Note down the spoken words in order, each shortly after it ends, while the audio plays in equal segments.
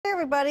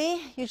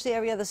everybody, usually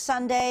every other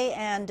Sunday,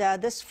 and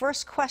this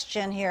first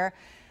question here,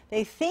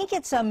 they think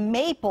it's a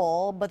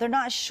maple, but they're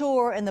not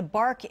sure, and the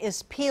bark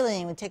is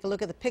peeling. We take a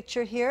look at the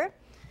picture here,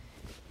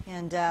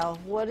 and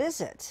what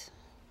is it?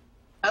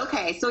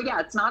 Okay, so yeah,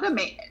 it's not a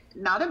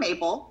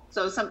maple.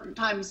 So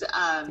sometimes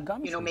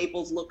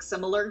maples look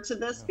similar to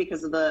this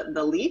because of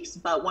the leaves.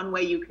 But one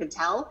way you could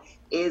tell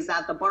is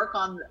that the bark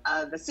on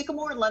the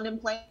sycamore and London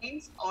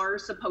planes are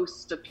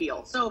supposed to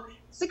peel. So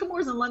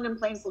sycamores and London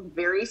planes look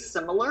very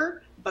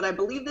similar, but I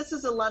believe this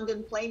is a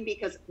London plane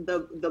because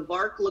the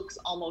bark looks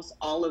almost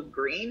olive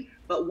green.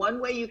 But one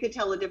way you could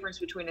tell the difference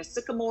between a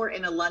sycamore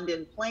and a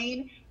London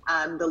plane,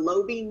 the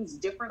lobing's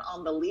different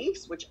on the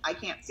leaves, which I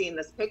can't see in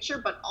this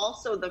picture, but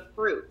also the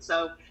fruit.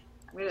 So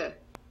I'm going to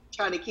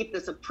try to keep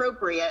this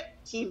appropriate,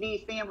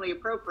 TV family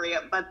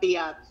appropriate, but the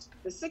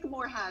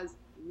sycamore has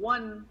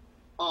one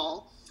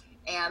ball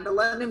and the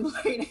London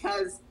plane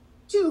has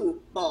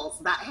two balls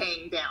that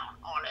hang down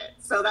on it.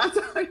 So that's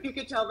how you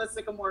could tell the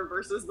sycamore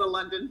versus the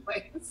London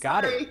plane.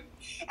 Got it.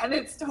 And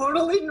it's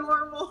totally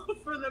normal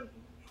for the...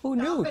 Who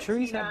knew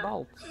trees have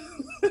bulbs?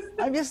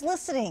 I'm just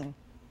listening.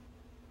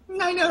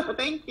 I know,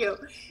 thank you.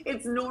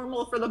 It's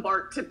normal for the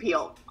bark to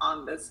peel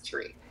on this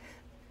tree.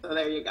 So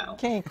there you go.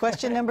 Okay,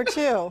 question number 2.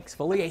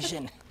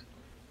 Exfoliation.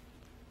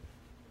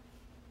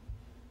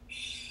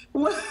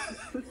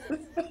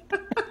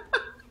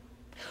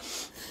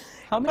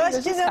 How many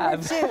does Question this number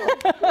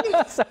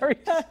have? 2. Sorry.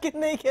 How can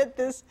they get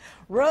this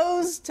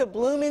rose to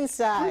bloom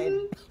inside?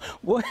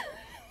 What?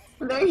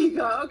 There you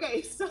go.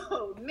 Okay,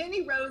 so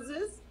mini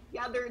roses.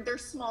 Yeah, they're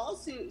small,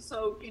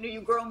 so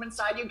you grow them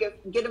inside. You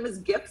get them as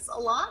gifts a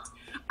lot,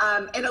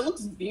 and it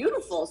looks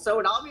beautiful. So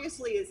it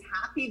obviously is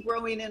happy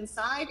growing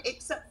inside,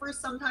 except for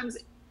sometimes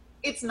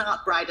it's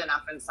not bright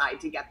enough inside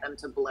to get them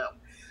to bloom.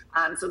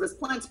 So this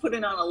plant's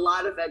putting on a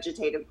lot of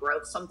vegetative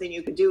growth. Something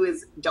you could do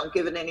is don't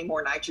give it any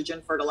more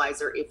nitrogen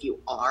fertilizer if you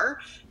are.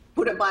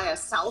 Put it by a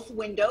south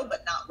window,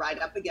 but not right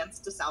up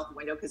against a south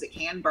window because it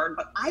can burn.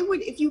 But I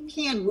would, if you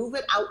can, move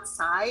it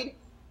outside.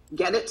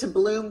 Get it to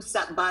bloom,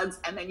 set buds,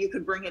 and then you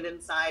could bring it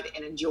inside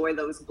and enjoy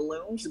those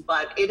blooms.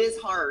 But it is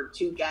hard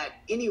to get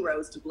any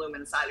rose to bloom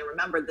inside. And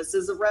remember, this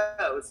is a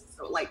rose,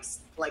 so it likes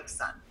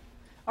sun.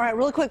 All right,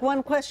 really quick,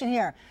 one question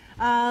here.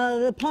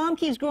 The palm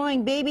keeps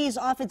growing babies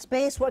off its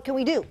base. What can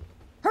we do?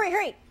 Hurry,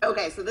 hurry.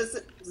 Okay, so this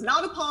is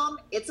not a palm,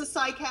 it's a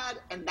cycad,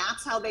 and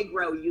that's how they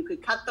grow. You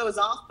could cut those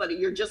off, but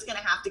you're just gonna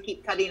have to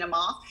keep cutting them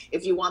off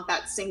if you want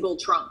that single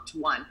trunked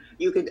one.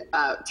 You could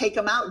take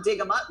them out, dig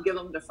them up, give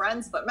them to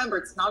friends, but remember,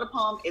 it's not a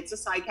palm, it's a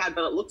cycad,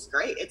 but it looks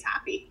great, it's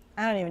happy.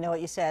 I don't even know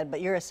what you said,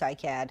 but you're a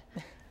cycad.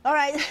 All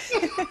right,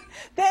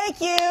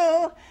 thank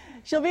you.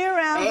 She'll be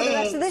around for the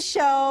rest of the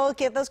show.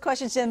 Get those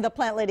questions in,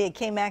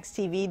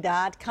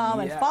 theplantLady@kmaxtv.com,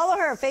 and follow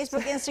her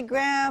Facebook,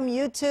 Instagram,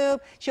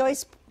 YouTube. She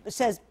always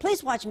says,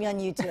 please watch me on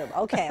YouTube.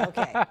 Okay.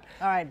 All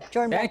right,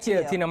 Jordan, back to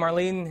you. Tina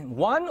Marlene.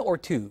 1 or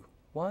 2?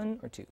 1 or 2?